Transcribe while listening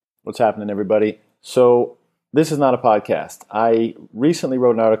What's happening, everybody? So, this is not a podcast. I recently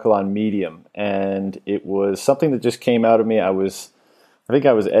wrote an article on Medium, and it was something that just came out of me. I think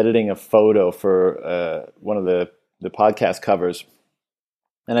I was editing a photo for one of the podcast covers,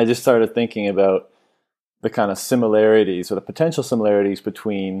 and I just started thinking about the kind of similarities or the potential similarities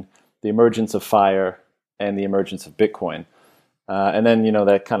between the emergence of FIRE and the emergence of Bitcoin. And then,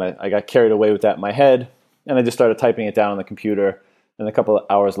 that kind of, I got carried away with that in my head, and I just started typing it down on the computer. And a couple of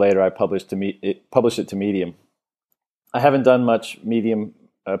hours later, I published it to Medium. I haven't done much Medium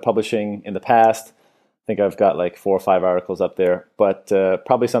publishing in the past. I think I've got like 4 or 5 articles up there, but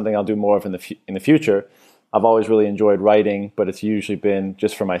probably something I'll do more of in the future. I've always really enjoyed writing, but it's usually been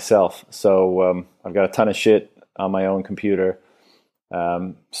just for myself. So I've got a ton of shit on my own computer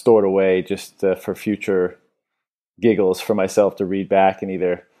stored away just for future giggles for myself to read back and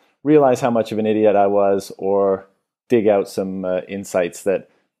either realize how much of an idiot I was or dig out some insights that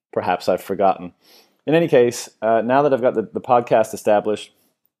perhaps I've forgotten. In any case, now that I've got the podcast established,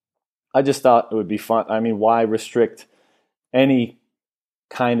 I just thought it would be fun. I mean, why restrict any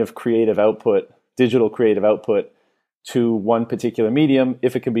kind of creative output, digital creative output, to one particular medium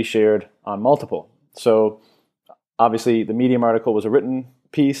if it can be shared on multiple? So obviously the Medium article was a written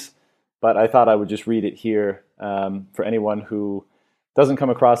piece, but I thought I would just read it here for anyone who doesn't come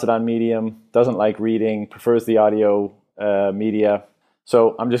across it on Medium, doesn't like reading, prefers the audio media.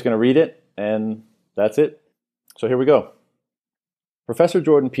 So I'm just going to read it, and that's it. So here we go. Professor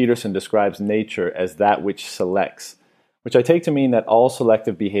Jordan Peterson describes nature as that which selects, which I take to mean that all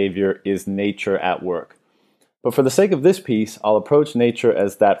selective behavior is nature at work. But for the sake of this piece, I'll approach nature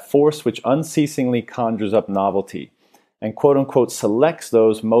as that force which unceasingly conjures up novelty and quote-unquote selects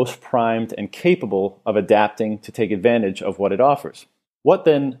those most primed and capable of adapting to take advantage of what it offers. What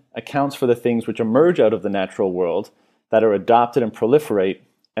then accounts for the things which emerge out of the natural world that are adopted and proliferate,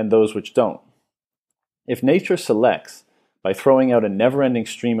 and those which don't? If nature selects by throwing out a never-ending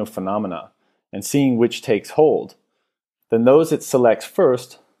stream of phenomena and seeing which takes hold, then those it selects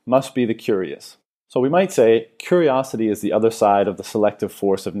first must be the curious. So we might say curiosity is the other side of the selective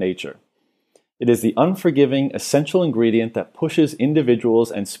force of nature. It is the unforgiving essential ingredient that pushes individuals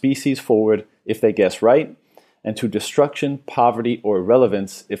and species forward if they guess right, and to destruction, poverty, or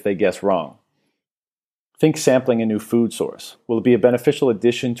irrelevance if they guess wrong. Think sampling a new food source. Will it be a beneficial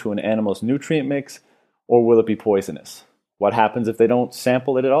addition to an animal's nutrient mix, or will it be poisonous? What happens if they don't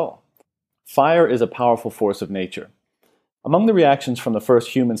sample it at all? Fire is a powerful force of nature. Among the reactions from the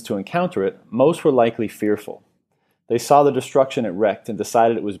first humans to encounter it, most were likely fearful. They saw the destruction it wreaked and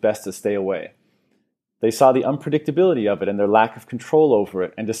decided it was best to stay away. They saw the unpredictability of it and their lack of control over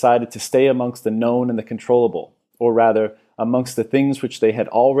it and decided to stay amongst the known and the controllable, or rather, amongst the things which they had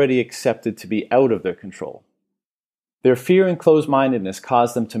already accepted to be out of their control. Their fear and closed-mindedness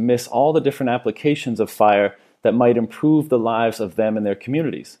caused them to miss all the different applications of fire that might improve the lives of them and their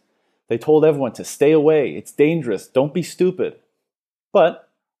communities. They told everyone to stay away, it's dangerous, don't be stupid. But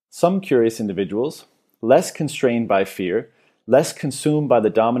some curious individuals, less constrained by fear, less consumed by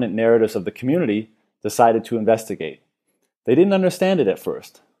the dominant narratives of the community, decided to investigate. They didn't understand it at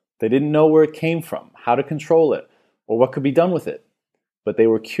first. They didn't know where it came from, how to control it, or what could be done with it. But they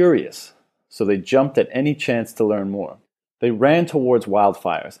were curious, so they jumped at any chance to learn more. They ran towards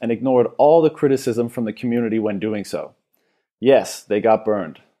wildfires and ignored all the criticism from the community when doing so. Yes, they got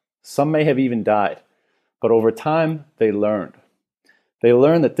burned. Some may have even died. But over time, they learned. They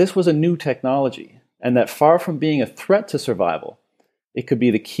learned that this was a new technology, and that far from being a threat to survival, it could be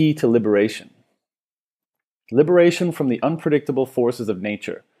the key to liberation. Liberation from the unpredictable forces of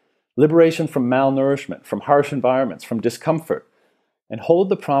nature. Liberation from malnourishment, from harsh environments, from discomfort, and hold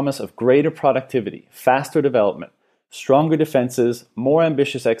the promise of greater productivity, faster development, stronger defenses, more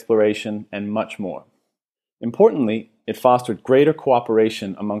ambitious exploration, and much more. Importantly, it fostered greater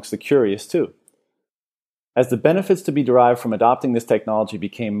cooperation amongst the curious too. As the benefits to be derived from adopting this technology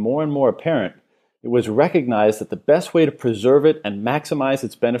became more and more apparent, it was recognized that the best way to preserve it and maximize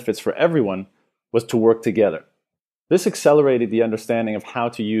its benefits for everyone was to work together. This accelerated the understanding of how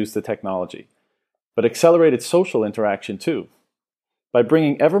to use the technology, but accelerated social interaction too. By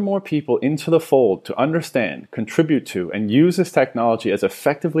bringing ever more people into the fold to understand, contribute to, and use this technology as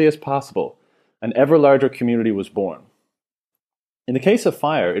effectively as possible, an ever larger community was born. In the case of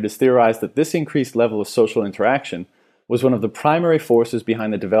fire, it is theorized that this increased level of social interaction was one of the primary forces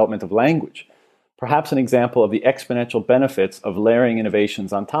behind the development of language, perhaps an example of the exponential benefits of layering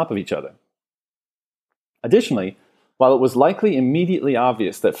innovations on top of each other. Additionally, while it was likely immediately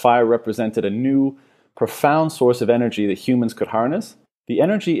obvious that fire represented a new, profound source of energy that humans could harness, the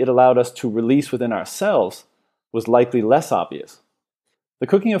energy it allowed us to release within ourselves was likely less obvious. The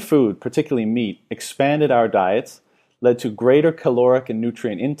cooking of food, particularly meat, expanded our diets, led to greater caloric and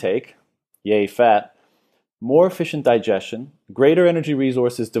nutrient intake, yay fat, more efficient digestion, greater energy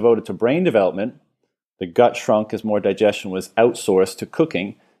resources devoted to brain development. The gut shrunk as more digestion was outsourced to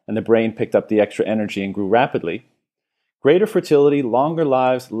cooking, and the brain picked up the extra energy and grew rapidly. Greater fertility, longer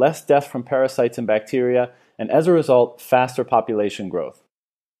lives, less death from parasites and bacteria, and as a result, faster population growth.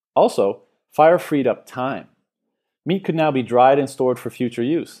 Also, fire freed up time. Meat could now be dried and stored for future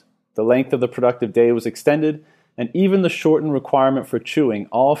use. The length of the productive day was extended, and even the shortened requirement for chewing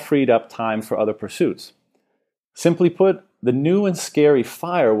all freed up time for other pursuits. Simply put, the new and scary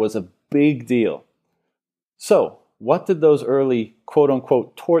fire was a big deal. So, what did those early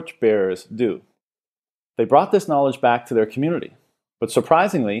quote-unquote torchbearers do? They brought this knowledge back to their community, but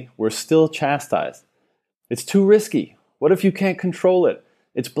surprisingly, were still chastised. It's too risky. What if you can't control it?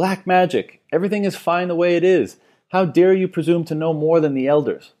 It's black magic. Everything is fine the way it is. How dare you presume to know more than the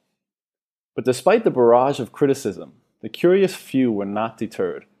elders? But despite the barrage of criticism, the curious few were not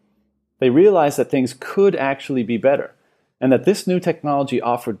deterred. They realized that things could actually be better, and that this new technology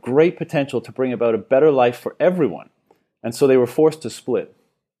offered great potential to bring about a better life for everyone, and so they were forced to split.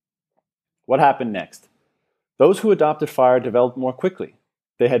 What happened next? Those who adopted fire developed more quickly.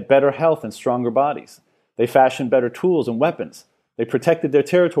 They had better health and stronger bodies. They fashioned better tools and weapons. They protected their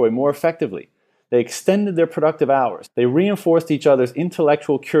territory more effectively. They extended their productive hours. They reinforced each other's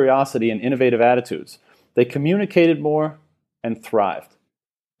intellectual curiosity and innovative attitudes. They communicated more and thrived.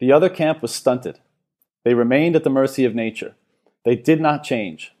 The other camp was stunted. They remained at the mercy of nature. They did not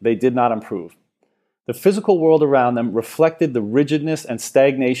change. They did not improve. The physical world around them reflected the rigidness and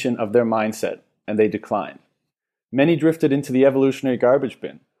stagnation of their mindset, and they declined. Many drifted into the evolutionary garbage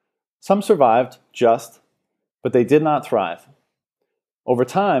bin. Some survived, but they did not thrive. Over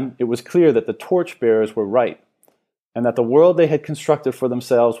time, it was clear that the torchbearers were right, and that the world they had constructed for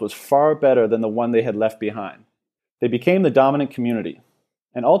themselves was far better than the one they had left behind. They became the dominant community,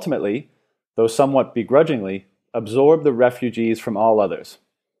 and ultimately, though somewhat begrudgingly, absorbed the refugees from all others.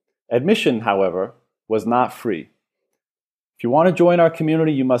 Admission, however, was not free. If you want to join our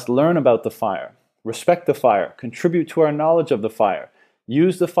community, you must learn about the fire, respect the fire, contribute to our knowledge of the fire,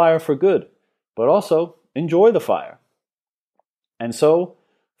 use the fire for good, but also enjoy the fire. And so,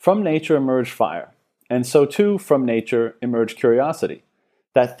 from nature emerged fire, and so too from nature emerged curiosity,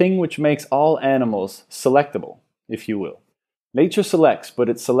 that thing which makes all animals selectable, if you will. Nature selects, but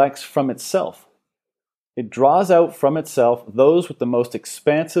it selects from itself. It draws out from itself those with the most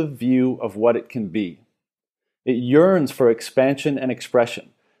expansive view of what it can be. It yearns for expansion and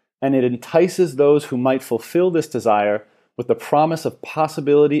expression, and it entices those who might fulfill this desire with the promise of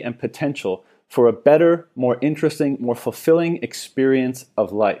possibility and potential for a better, more interesting, more fulfilling experience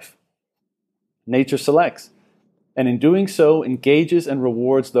of life. Nature selects, and in doing so engages and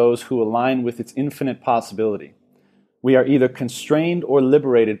rewards those who align with its infinite possibility. We are either constrained or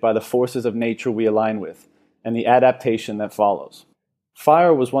liberated by the forces of nature we align with, and the adaptation that follows.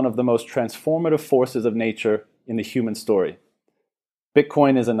 Fire was one of the most transformative forces of nature in the human story.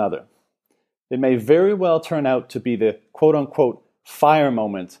 Bitcoin is another. It may very well turn out to be the quote-unquote fire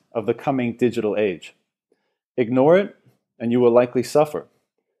moment of the coming digital age. Ignore it, and you will likely suffer.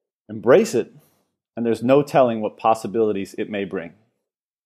 Embrace it, and there's no telling what possibilities it may bring.